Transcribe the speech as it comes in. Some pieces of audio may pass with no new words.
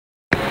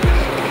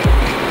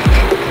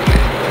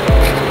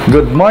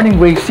Good morning,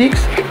 grade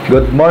 6.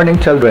 Good morning,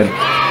 children.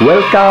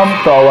 Welcome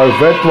to our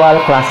virtual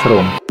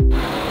classroom.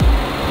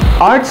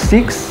 Art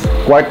 6,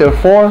 Quarter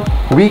 4,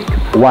 Week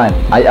 1.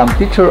 I am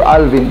Teacher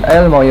Alvin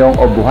L. Moyong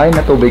of Buhay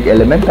na Tubig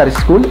Elementary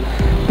School,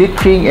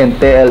 teaching in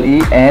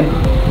TLE and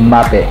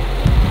MAPE.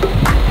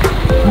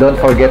 Don't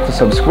forget to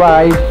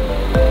subscribe.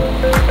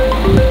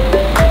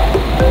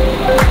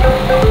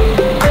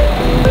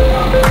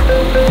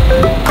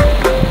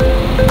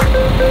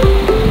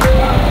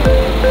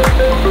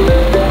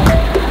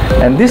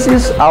 And this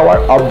is our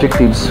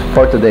objectives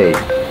for today.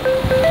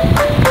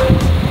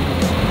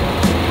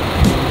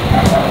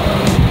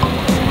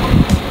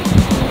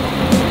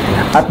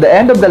 At the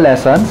end of the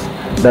lessons,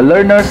 the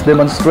learners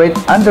demonstrate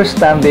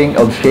understanding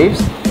of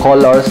shapes,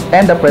 colors,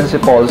 and the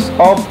principles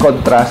of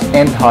contrast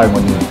and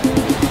harmony.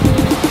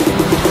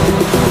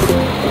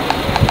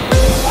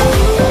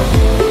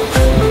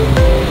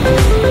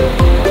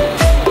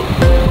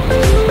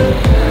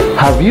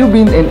 Have you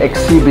been in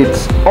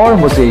exhibits or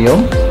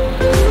museums?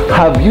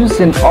 Have you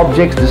seen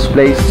objects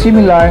displayed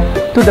similar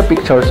to the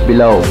pictures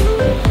below?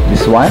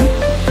 This one,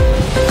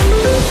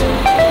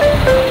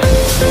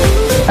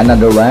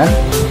 another one,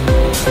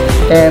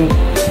 and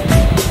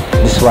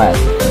this one.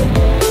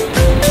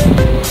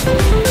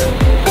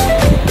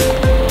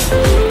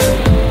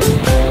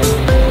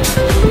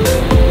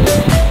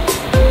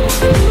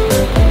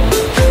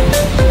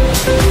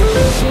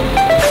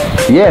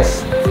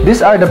 Yes,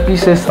 these are the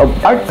pieces of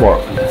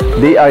artwork.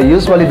 They are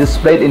usually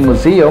displayed in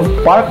museum,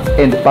 park,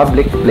 and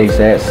public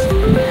places.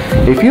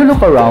 If you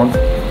look around,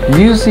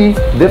 you see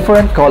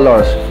different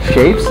colors,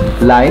 shapes,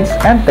 lines,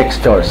 and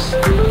textures.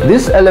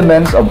 These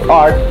elements of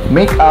art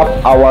make up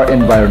our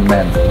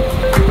environment.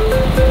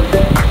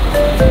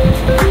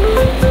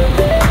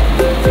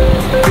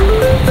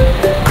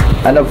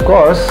 And of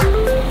course,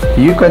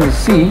 you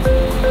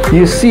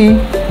see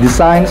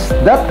designs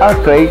that are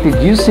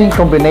created using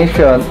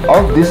combination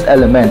of these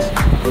elements.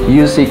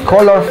 You see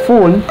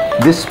colorful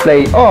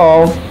display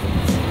of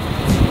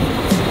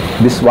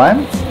this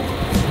one.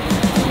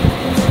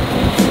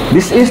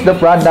 This is the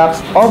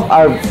products of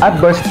our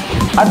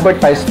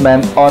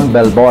advertisement on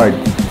billboard,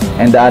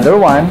 and the other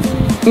one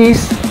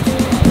is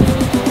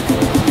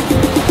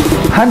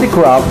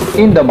handicraft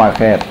in the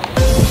market.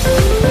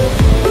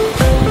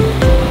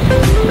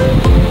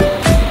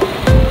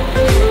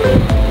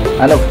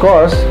 And of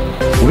course,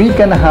 we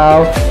can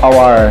have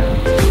our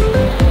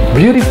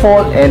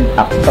beautiful and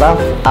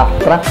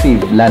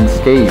attractive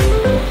landscape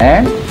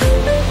and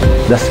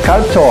the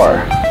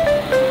sculpture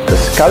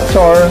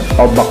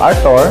of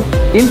MacArthur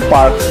in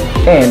parks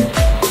and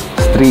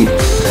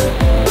streets.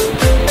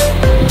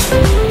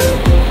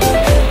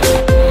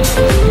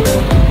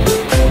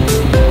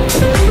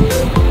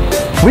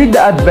 With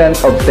the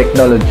advent of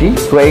technology,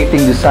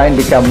 creating design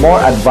become more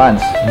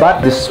advanced,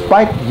 but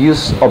despite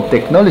use of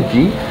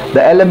technology,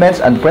 the elements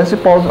and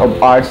principles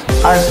of arts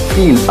are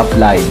still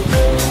applied.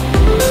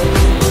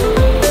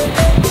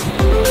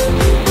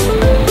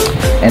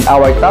 And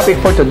our topic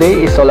for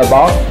today is all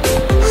about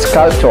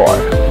sculpture.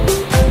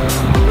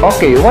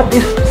 Okay, what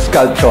is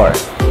sculpture?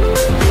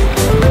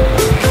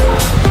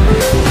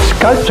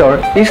 Sculpture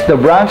is the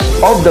branch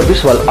of the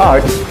visual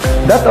arts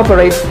that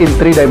operates in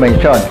 3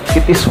 dimensions.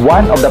 It is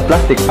one of the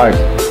plastic arts.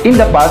 In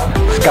the past,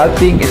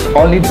 sculpting is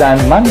only done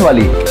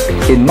manually.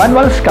 In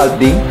manual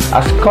sculpting,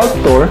 a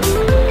sculptor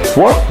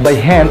worked by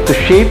hand to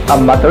shape a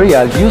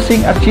material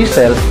using a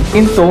chisel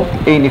into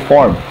any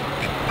form.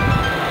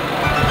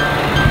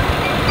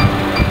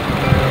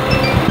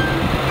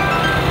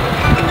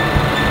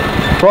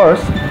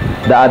 First,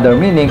 the other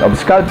meaning of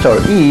sculpture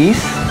is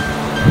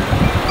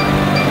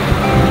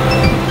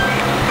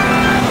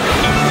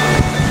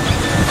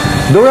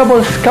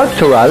durable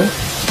sculptural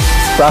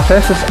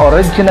processes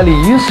originally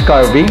used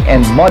carving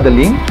and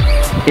modeling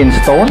in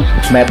stone,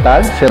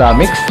 metal,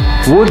 ceramics,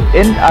 wood,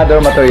 and other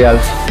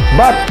materials.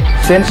 But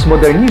since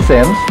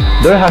modernism,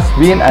 there has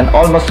been an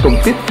almost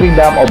complete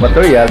freedom of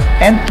materials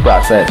and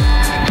process.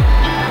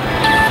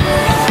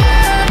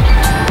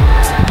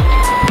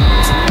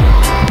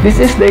 This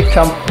is the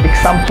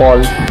example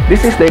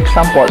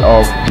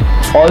of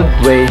old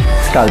way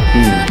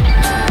sculpting.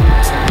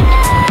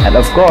 And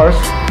of course,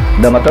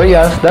 the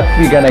materials that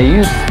we're gonna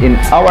use in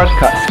our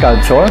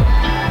sculpture,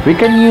 we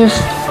can use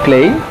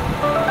clay,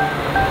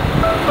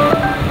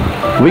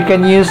 we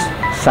can use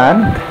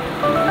sand,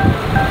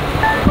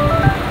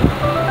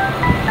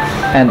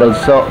 and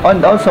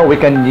also we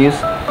can use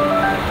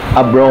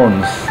a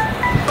bronze.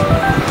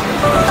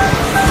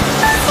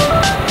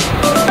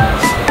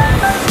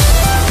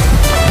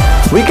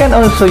 We can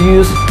also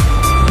use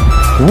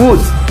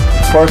wood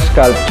for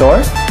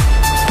sculpture,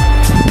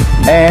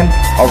 and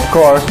of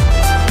course,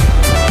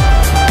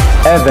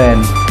 even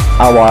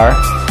our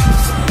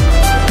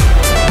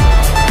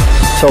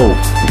soap.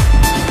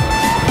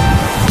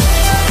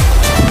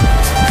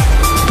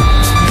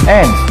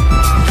 And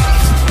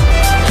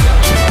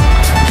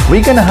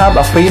we can have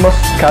a famous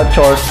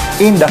sculptures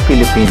in the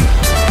Philippines.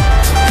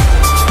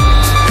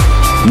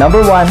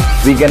 Number one,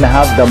 we're gonna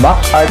have the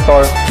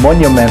MacArthur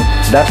Monument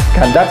that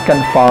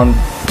can found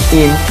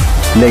in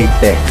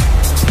latex.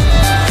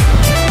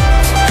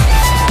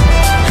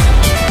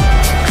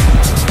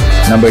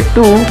 Number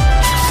 2,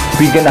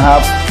 we're gonna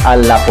have a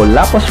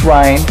lapu-lapu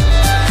shrine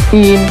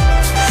in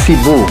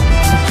Cebu.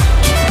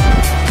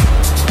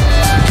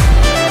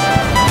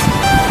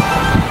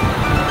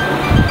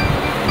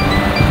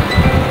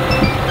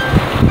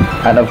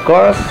 And of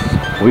course,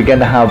 we're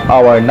gonna have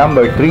our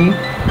number 3,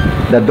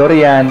 the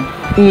durian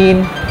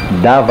in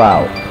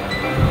Davao.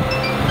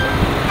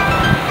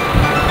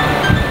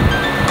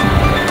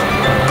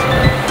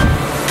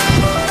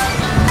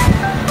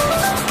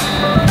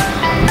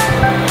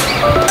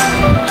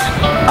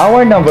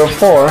 Our number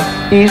 4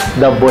 is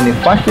the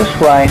Bonifacio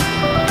Shrine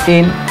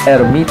in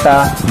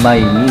Ermita,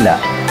 Maynila.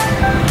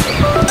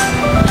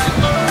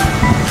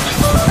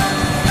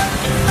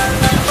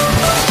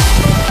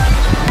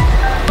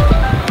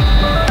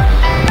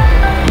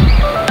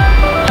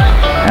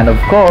 And of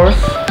course,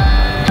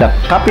 the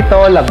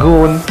Capitol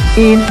Lagoon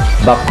in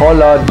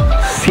Bacolod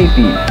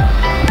City.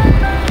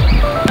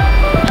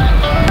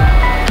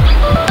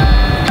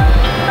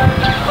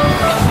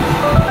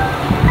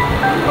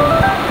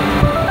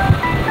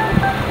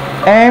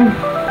 And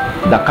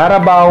the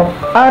Carabao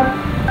at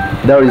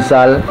the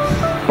Rizal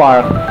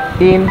Park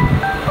in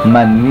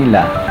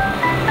Manila.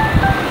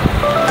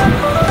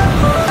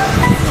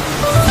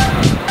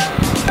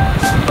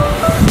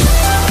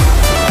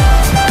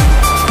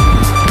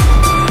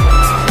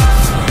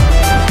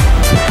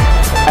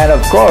 And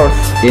of course,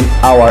 in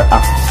our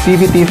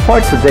activity for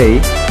today,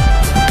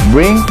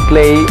 bring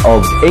clay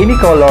of any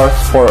colors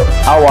for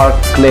our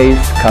clay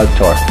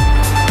sculpture.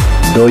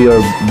 Do your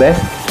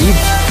best, kids.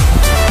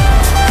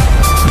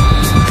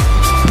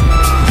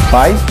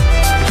 5,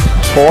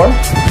 4,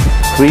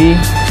 3,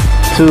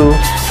 2,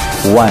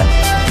 1.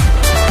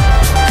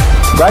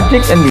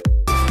 Project and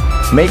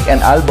make an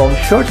album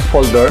short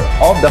folder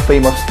of the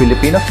famous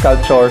Filipino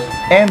sculptures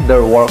and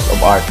their works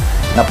of art.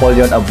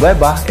 Napoleon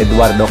Abueva,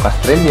 Eduardo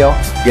Castrillo,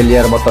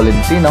 Guillermo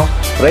Tolentino,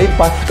 Ray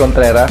Paz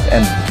Contreras,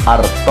 and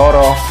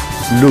Arturo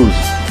Luz.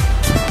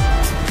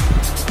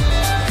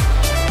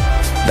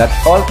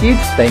 That's all,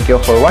 kids. Thank you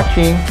for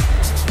watching.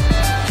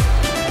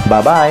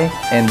 Bye-bye,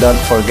 and don't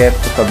forget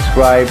to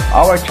subscribe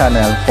our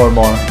channel for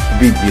more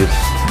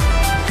videos.